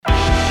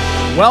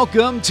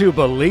Welcome to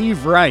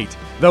Believe Right,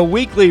 the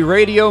weekly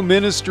radio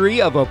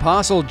ministry of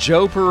Apostle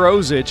Joe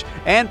Perosic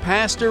and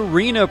Pastor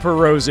Rena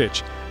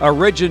Perosic,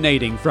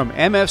 originating from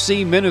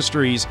MFC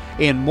Ministries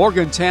in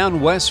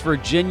Morgantown, West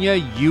Virginia,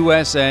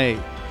 USA.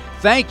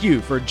 Thank you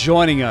for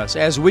joining us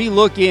as we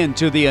look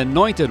into the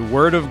anointed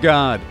Word of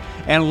God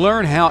and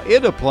learn how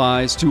it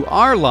applies to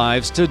our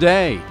lives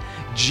today.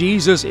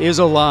 Jesus is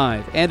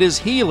alive and is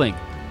healing,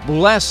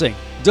 blessing,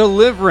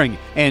 delivering,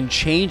 and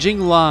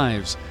changing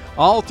lives,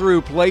 all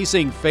through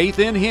placing faith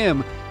in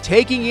Him,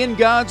 taking in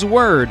God's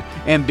Word,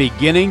 and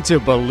beginning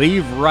to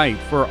believe right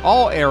for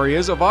all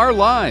areas of our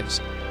lives.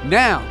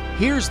 Now,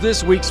 here's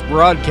this week's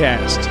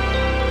broadcast.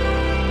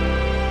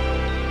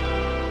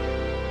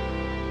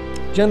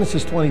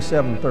 Genesis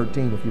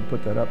 27:13, if you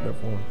put that up there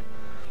for me.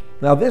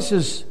 Now, this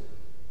is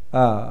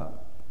a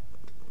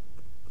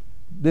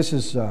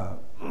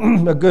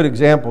good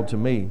example to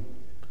me.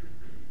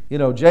 You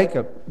know,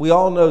 Jacob, we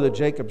all know that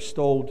Jacob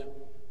stole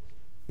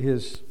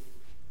his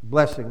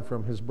blessing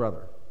from his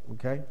brother,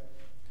 okay?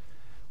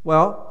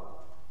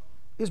 Well,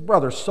 his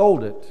brother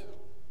sold it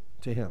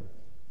to him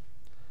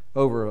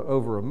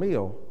over a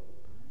meal,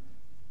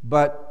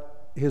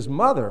 but his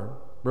mother,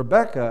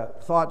 Rebecca,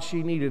 thought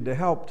she needed to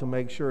help to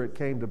make sure it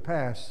came to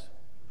pass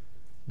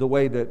the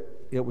way that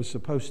it was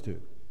supposed to.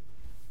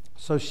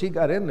 So she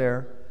got in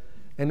there,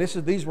 and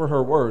these were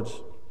her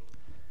words.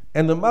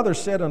 And the mother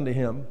said unto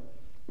him,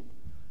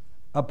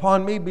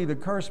 "Upon me be the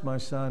curse, my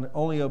son,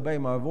 only obey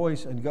my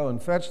voice and go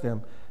and fetch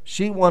them."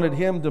 She wanted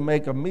him to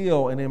make a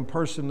meal and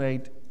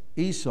impersonate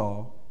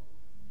Esau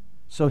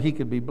so he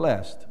could be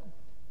blessed.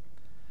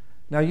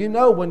 Now, you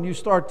know, when you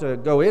start to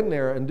go in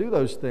there and do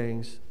those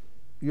things,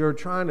 you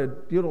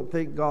don't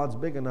think God's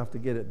big enough to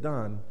get it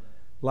done.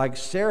 Like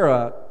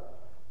Sarah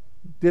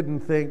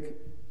didn't think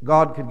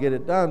God could get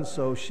it done,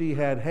 so she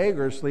had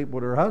Hagar sleep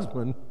with her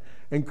husband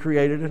and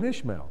created an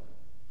Ishmael.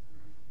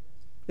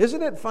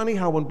 Isn't it funny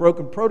how when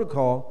broken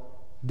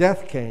protocol,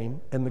 death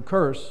came and the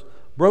curse,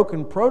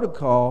 broken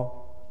protocol,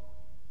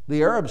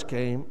 the Arabs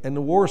came and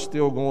the war's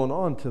still going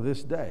on to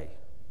this day.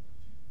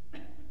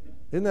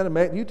 Isn't that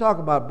amazing? You talk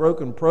about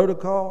broken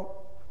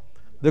protocol.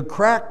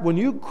 When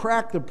you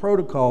crack the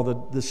protocol,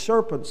 the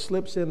serpent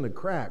slips in the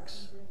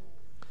cracks.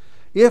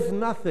 If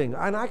nothing,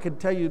 and I can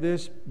tell you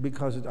this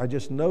because I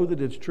just know that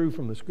it's true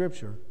from the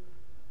Scripture,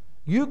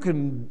 you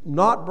can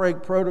not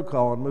break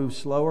protocol and move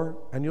slower,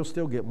 and you'll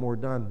still get more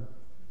done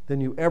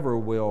than you ever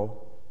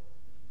will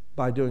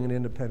by doing an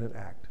independent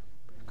act.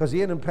 Because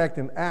the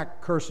independent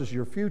act curses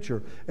your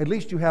future. At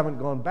least you haven't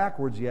gone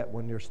backwards yet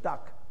when you're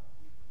stuck.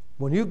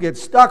 When you get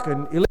stuck,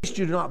 and at least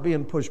you're not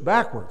being pushed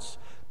backwards.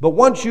 But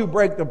once you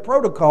break the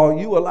protocol,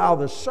 you allow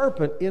the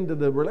serpent into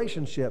the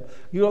relationship.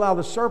 You allow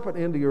the serpent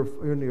into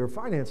your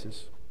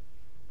finances.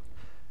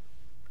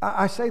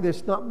 I say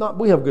this,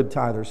 we have good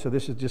tithers, so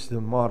this is just a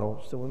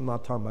model, so I'm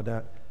not talking about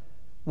that.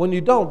 When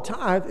you don't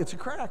tithe, it's a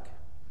crack,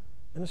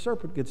 and the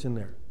serpent gets in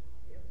there.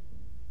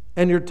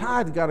 And your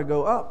tithe got to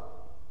go up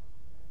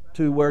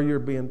to where you're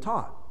being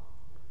taught,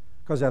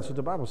 because that's what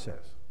the Bible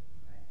says.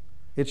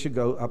 It should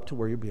go up to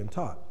where you're being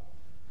taught.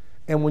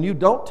 And when you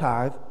don't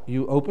tithe,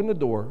 you open the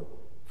door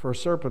for a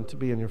serpent to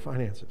be in your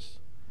finances.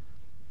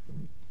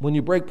 When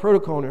you break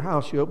protocol in your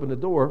house, you open the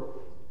door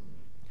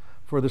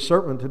for the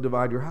serpent to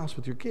divide your house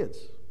with your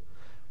kids.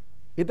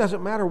 It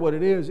doesn't matter what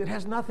it is. It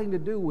has nothing to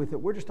do with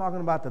it. We're just talking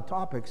about the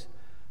topics,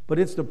 but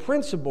it's the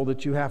principle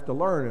that you have to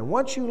learn. And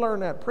once you learn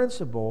that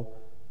principle,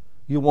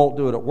 you won't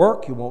do it at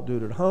work, you won't do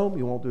it at home,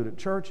 you won't do it at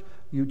church.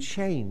 You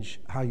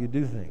change how you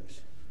do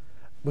things.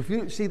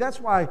 That's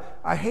why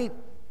I hate,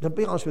 to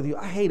be honest with you,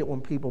 I hate it when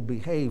people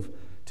behave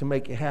to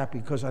make you happy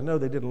because I know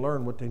they didn't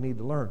learn what they need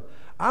to learn.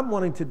 I'm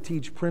wanting to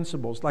teach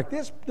principles like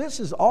this. This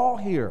is all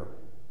here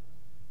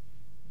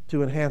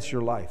to enhance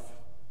your life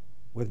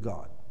with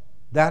God.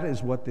 That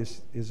is what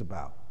this is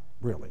about,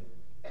 really.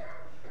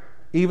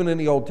 Even in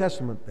the Old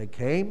Testament, they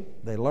came,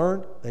 they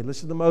learned, they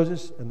listened to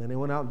Moses, and then they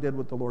went out and did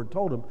what the Lord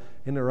told them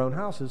in their own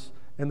houses,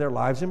 and their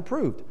lives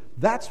improved.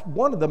 That's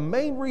one of the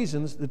main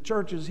reasons the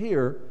church is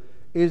here,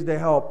 is to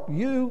help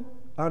you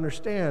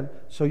understand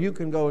so you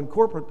can go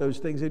incorporate those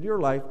things in your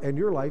life and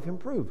your life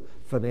improve.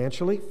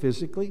 Financially,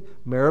 physically,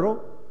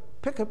 marital,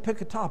 pick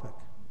a topic.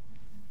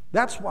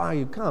 That's why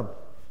you come.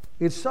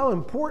 It's so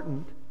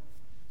important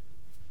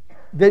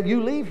that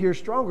you leave here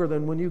stronger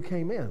than when you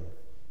came in.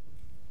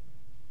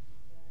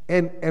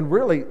 And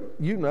really,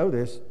 you know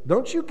this,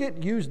 don't you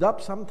get used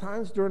up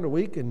sometimes during the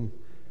week and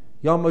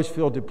you almost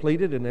feel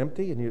depleted and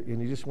empty and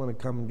you just want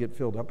to come and get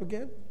filled up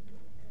again?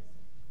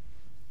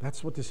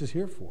 That's what this is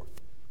here for.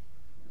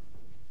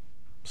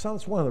 So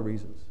that's one of the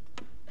reasons.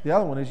 The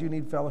other one is you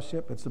need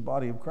fellowship. It's the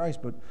body of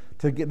Christ. But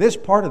to get this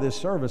part of this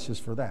service is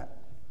for that.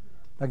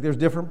 Like there's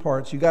different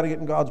parts. You got to get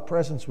in God's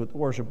presence with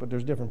worship, but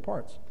there's different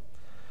parts.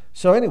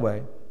 So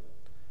anyway,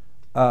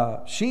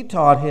 she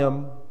taught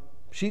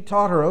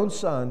her own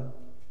son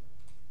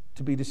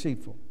to be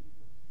deceitful.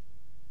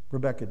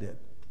 Rebecca did.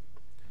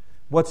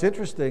 What's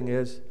interesting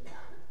is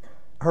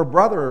her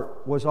brother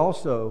was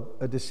also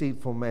a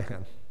deceitful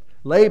man.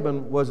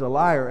 Laban was a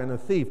liar and a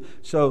thief.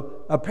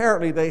 So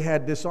apparently they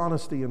had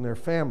dishonesty in their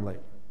family.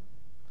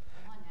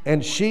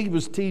 And she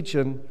was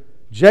teaching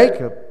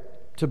Jacob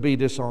to be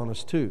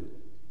dishonest too.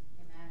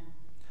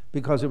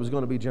 Because it was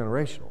going to be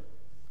generational.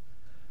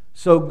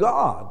 So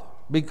God,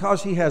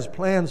 because He has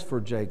plans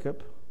for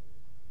Jacob,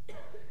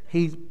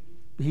 He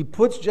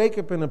puts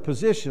Jacob in a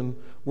position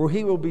where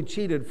he will be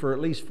cheated for at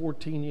least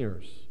 14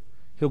 years.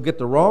 He'll get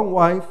the wrong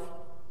wife.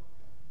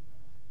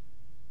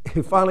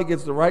 He finally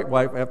gets the right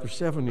wife after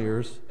 7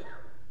 years.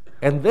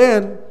 And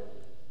then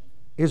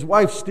his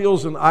wife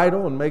steals an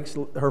idol and makes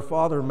her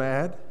father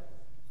mad.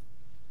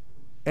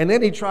 And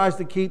then he tries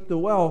to keep the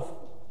wealth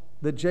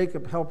that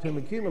Jacob helped him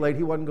accumulate.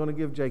 He wasn't going to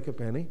give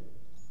Jacob any.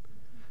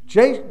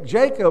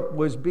 Jacob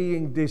was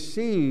being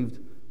deceived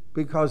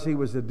because he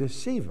was a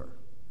deceiver.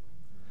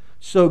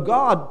 So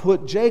God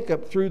put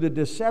Jacob through the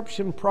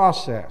deception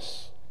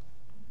process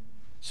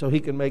so He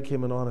can make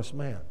him an honest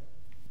man.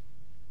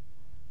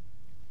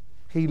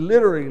 He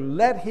literally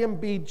let him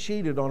be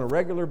cheated on a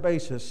regular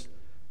basis.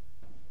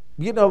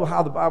 You know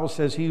how the Bible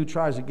says he who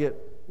tries to get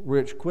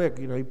rich quick,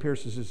 he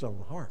pierces his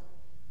own heart.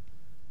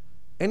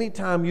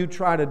 Anytime you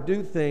try to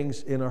do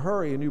things in a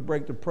hurry and you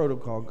break the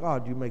protocol of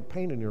God, you make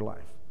pain in your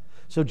life.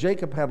 So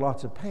Jacob had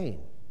lots of pain.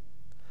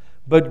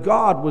 But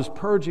God was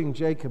purging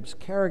Jacob's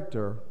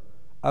character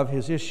of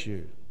his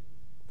issue.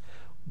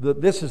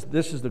 This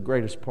is the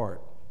greatest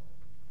part.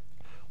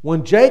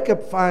 When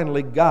Jacob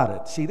finally got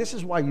it, see, this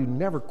is why you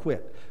never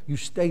quit. You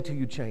stay till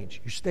you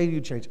change. You stay till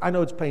you change. I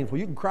know it's painful.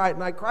 You can cry at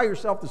night, cry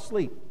yourself to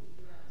sleep.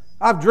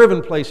 I've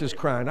driven places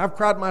crying. I've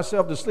cried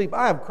myself to sleep.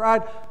 I have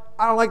cried.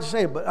 I don't like to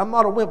say it, but I'm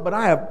not a wimp,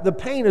 but the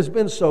pain has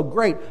been so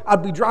great.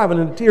 I'd be driving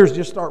and the tears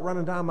just start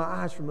running down my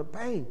eyes from the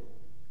pain.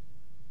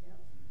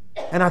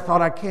 And I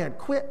thought, I can't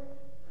quit.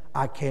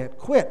 I can't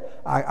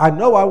quit. I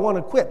know I want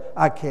to quit.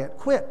 I can't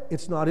quit.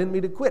 It's not in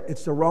me to quit.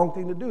 It's the wrong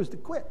thing to do is to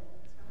quit.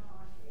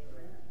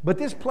 But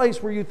this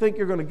place where you think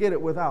you're going to get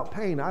it without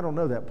pain, I don't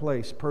know that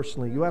place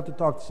personally. You have to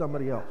talk to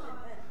somebody else.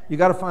 You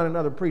got to find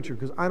another preacher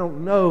because I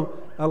don't know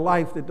a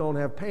life that don't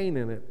have pain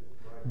in it.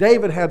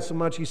 David had so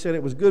much, he said,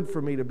 it was good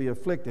for me to be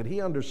afflicted.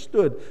 He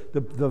understood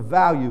the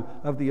value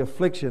of the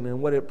affliction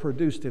and what it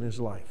produced in his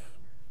life.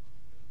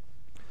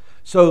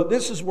 So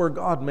this is where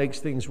God makes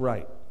things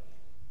right.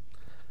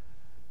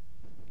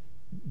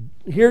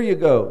 Here you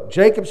go.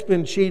 Jacob's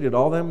been cheated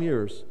all them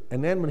years.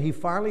 And then when he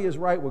finally is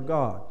right with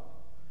God,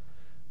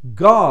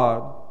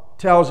 God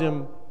tells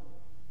him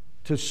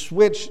to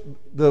switch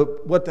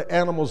what the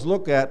animals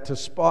look at to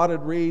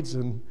spotted reeds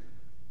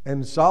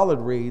and solid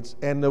reeds,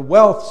 and the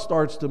wealth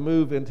starts to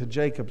move into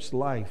Jacob's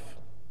life.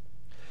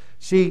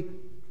 See,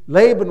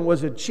 Laban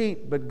was a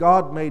cheat, but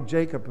God made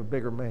Jacob a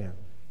bigger man,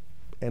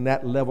 and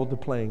that leveled the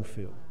playing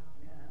field.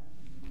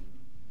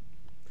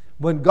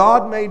 When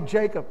God made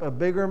Jacob a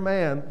bigger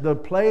man, the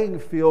playing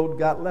field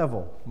got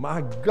level. My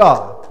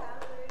God.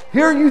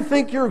 Here you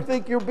think you're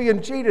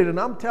being cheated, and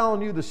I'm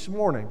telling you this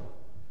morning,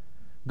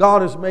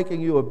 God is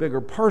making you a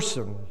bigger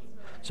person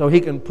so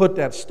He can put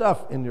that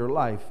stuff in your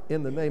life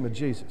in the name of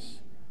Jesus.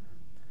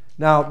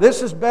 Now,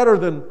 this is better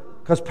than,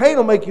 because pain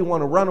will make you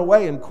want to run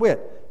away and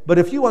quit. But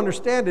if you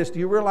understand this, do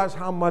you realize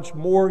how much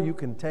more you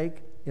can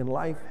take in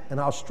life and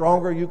how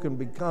stronger you can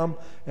become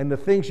and the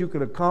things you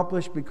can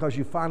accomplish because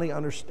you finally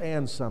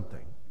understand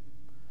something?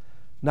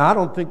 Now, I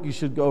don't think you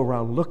should go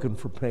around looking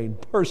for pain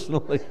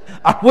personally.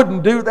 I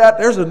wouldn't do that.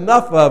 There's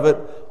enough of it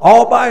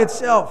all by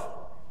itself.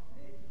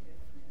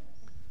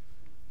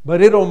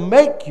 But it'll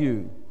make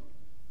you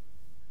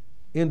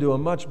into a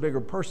much bigger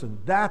person.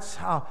 That's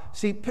how,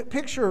 see,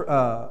 picture,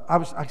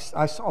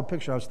 I saw a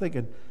picture, I was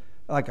thinking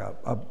like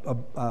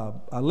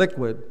a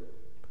liquid.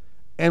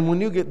 And when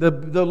you get,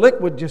 the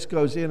liquid just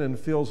goes in and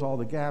fills all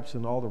the gaps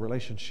in all the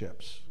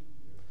relationships.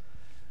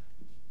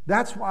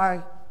 That's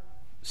why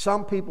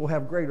some people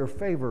have greater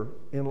favor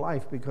in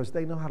life because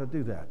they know how to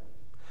do that.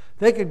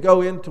 They could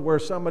go into where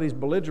somebody's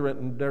belligerent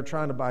and they're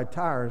trying to buy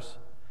tires,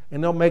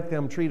 and they'll make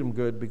them treat them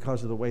good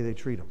because of the way they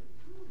treat them.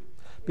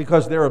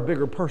 Because they're a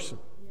bigger person.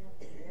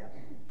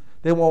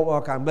 They won't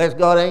walk out, bless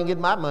God, I ain't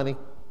getting my money.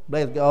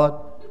 Bless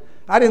God.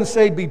 I didn't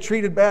say be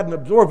treated bad and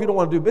absorb. If you don't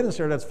want to do business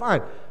there, that's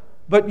fine.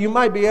 But you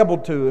might be able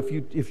to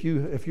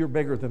if you're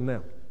bigger than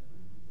them.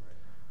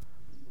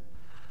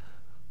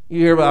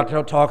 You hear about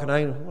them talking,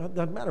 well, it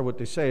doesn't matter what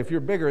they say. If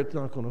you're bigger, it's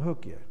not going to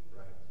hook you.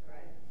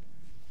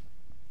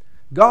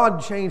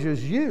 God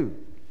changes you.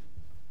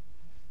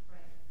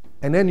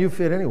 And then you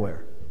fit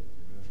anywhere.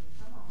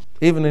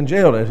 Even in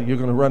jail, you're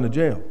going to run to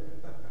jail.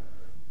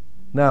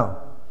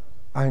 Now,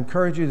 I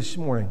encourage you this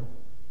morning,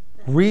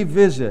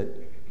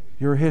 revisit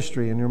your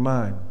history in your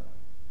mind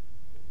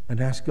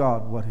and ask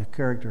God what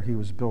character He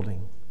was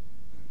building.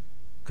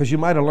 Because you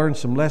might have learned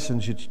some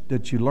lessons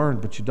that you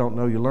learned, but you don't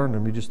know you learned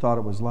them. You just thought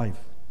it was life.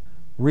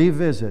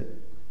 Revisit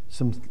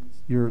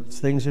your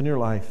things in your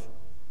life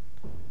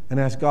and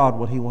ask God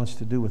what He wants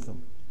to do with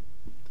them,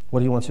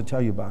 what He wants to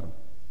tell you about them.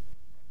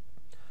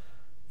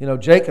 You know,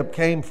 Jacob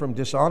came from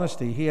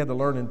dishonesty. He had to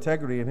learn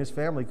integrity, and his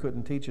family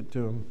couldn't teach it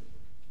to him.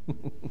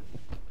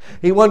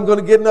 He wasn't going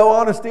to get no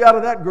honesty out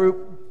of that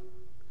group.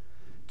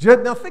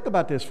 Now think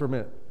about this for a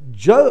minute.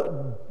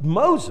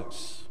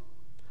 Moses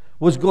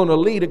was going to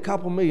lead a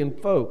couple million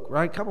folk,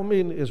 right? A couple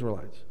million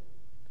Israelites.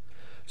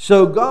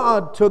 So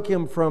God took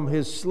him from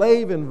his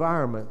slave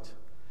environment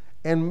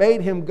and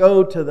made him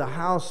go to the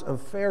house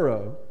of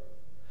Pharaoh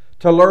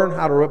to learn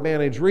how to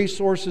manage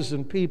resources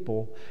and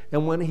people.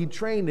 And when he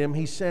trained him,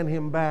 he sent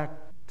him back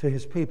to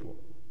his people.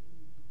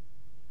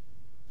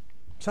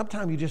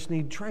 Sometimes you just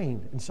need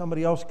trained, and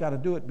somebody else got to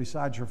do it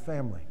besides your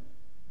family.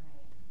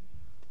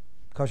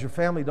 Because your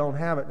family don't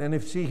have it. And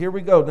here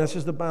we go. This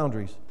is the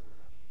boundaries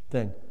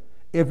thing.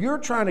 If you're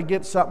trying to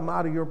get something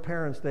out of your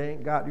parents they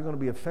ain't got, you're going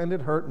to be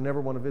offended, hurt, and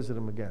never want to visit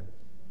them again.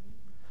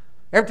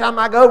 Every time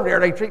I go over there,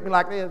 they treat me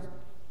like this.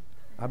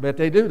 I bet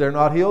they do. They're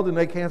not healed and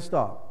they can't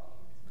stop.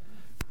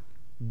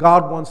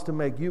 God wants to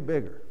make you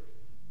bigger.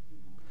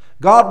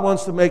 God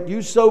wants to make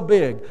you so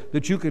big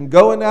that you can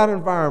go in that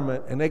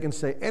environment and they can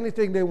say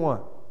anything they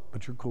want,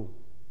 but you're cool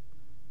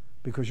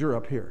because you're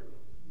up here.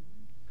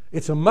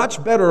 It's a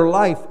much better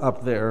life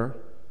up there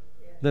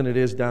than it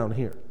is down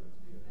here.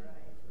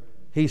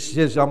 He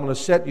says, I'm going to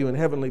set you in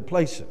heavenly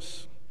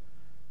places.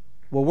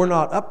 Well, we're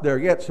not up there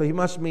yet, so he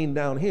must mean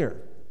down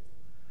here,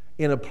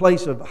 in a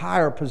place of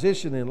higher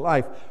position in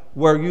life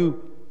where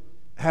you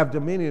have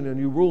dominion and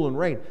you rule and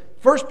reign.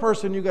 First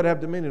person you got to have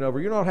dominion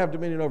over. You don't have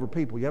dominion over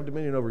people. You have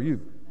dominion over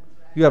you.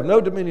 You have no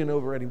dominion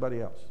over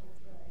anybody else.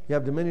 You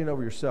have dominion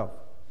over yourself.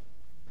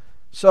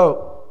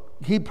 So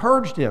he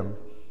purged him.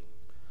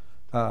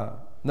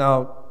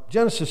 Now,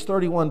 Genesis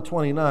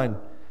 31:29,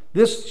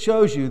 this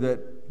shows you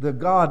that the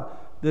God,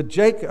 that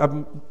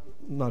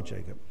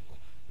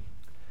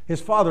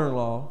his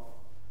father-in-law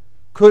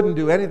couldn't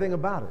do anything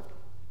about it.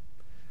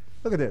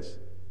 Look at this.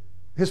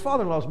 His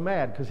father-in-law's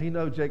mad because he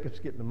knows Jacob's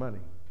getting the money.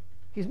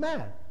 He's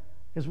mad.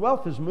 His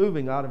wealth is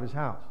moving out of his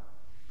house.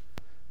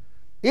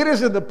 It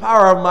is in the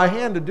power of my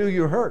hand to do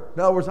you hurt.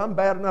 In other words, I'm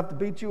bad enough to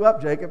beat you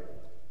up, Jacob.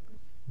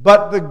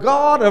 But the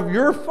God of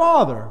your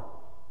father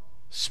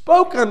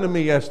spoke unto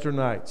me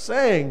yesternight,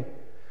 saying,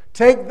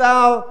 take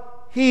thou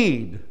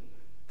heed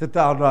that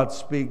thou not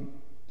speak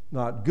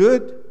not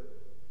good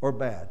or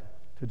bad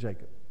to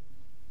Jacob.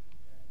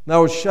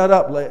 Now shut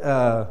up,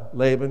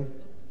 Laban.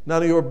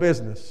 None of your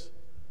business.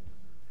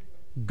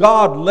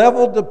 God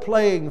leveled the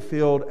playing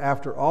field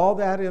after all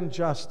that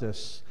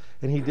injustice,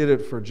 and he did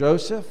it for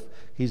Joseph.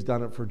 He's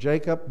done it for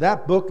Jacob.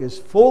 That book is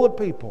full of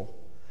people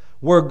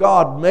where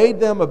God made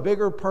them a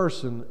bigger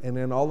person, and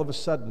then all of a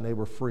sudden they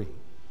were free.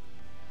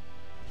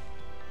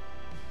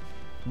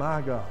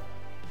 My God.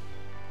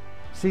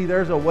 See,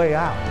 there's a way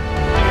out.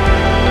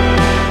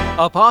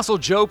 Apostle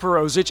Joe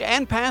Perozich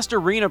and Pastor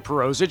Rena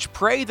Perozich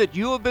pray that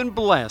you have been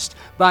blessed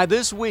by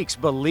this week's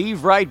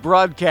Believe Right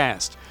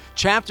broadcast.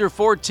 Chapter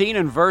 14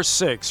 and verse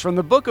 6 from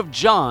the book of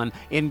John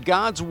in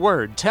God's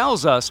Word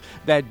tells us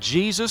that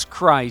Jesus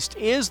Christ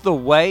is the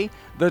way,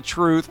 the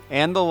truth,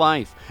 and the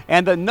life,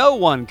 and that no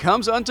one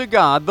comes unto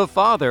God the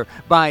Father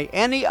by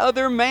any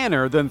other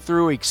manner than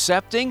through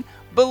accepting,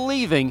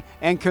 believing,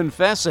 and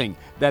confessing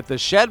that the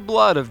shed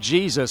blood of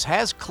Jesus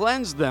has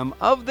cleansed them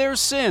of their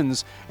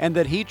sins and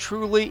that He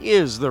truly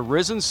is the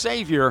risen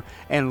Savior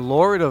and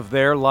Lord of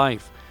their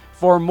life.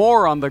 For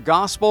more on the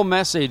gospel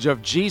message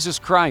of Jesus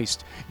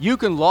Christ, you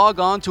can log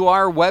on to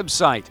our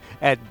website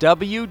at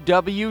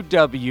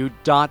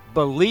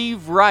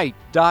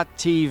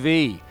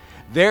www.believeright.tv.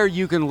 There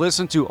you can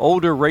listen to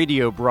older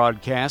radio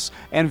broadcasts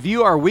and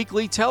view our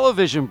weekly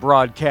television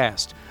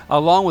broadcast,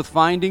 along with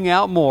finding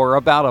out more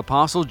about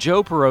Apostle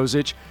Joe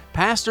Perozich,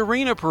 Pastor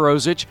Rena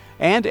Perozich,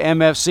 and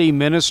MFC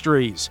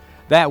Ministries.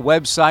 That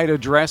website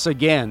address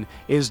again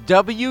is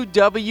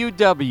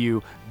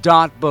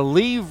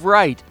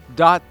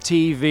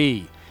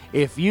www.believeright.tv.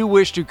 If you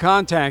wish to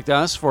contact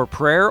us for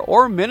prayer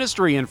or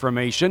ministry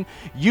information,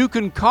 you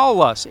can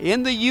call us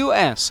in the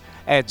U.S.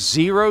 at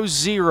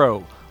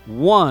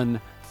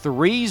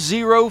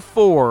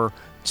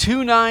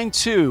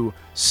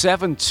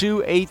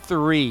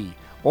 001-304-292-7283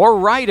 or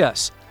write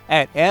us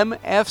at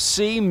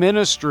MFC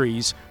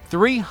Ministries,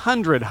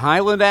 300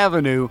 Highland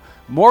Avenue,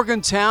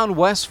 Morgantown,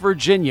 West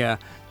Virginia,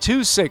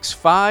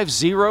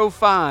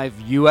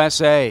 26505,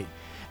 USA.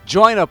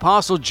 Join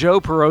Apostle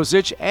Joe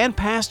Perozich and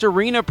Pastor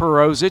Rena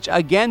Perozich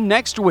again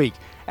next week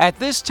at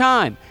this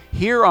time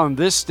here on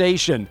this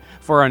station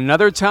for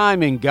another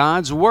time in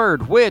God's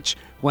Word, which,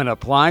 when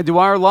applied to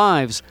our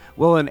lives,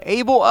 will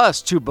enable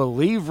us to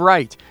believe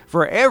right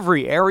for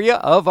every area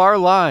of our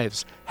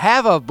lives.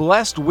 Have a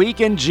blessed week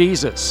in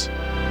Jesus.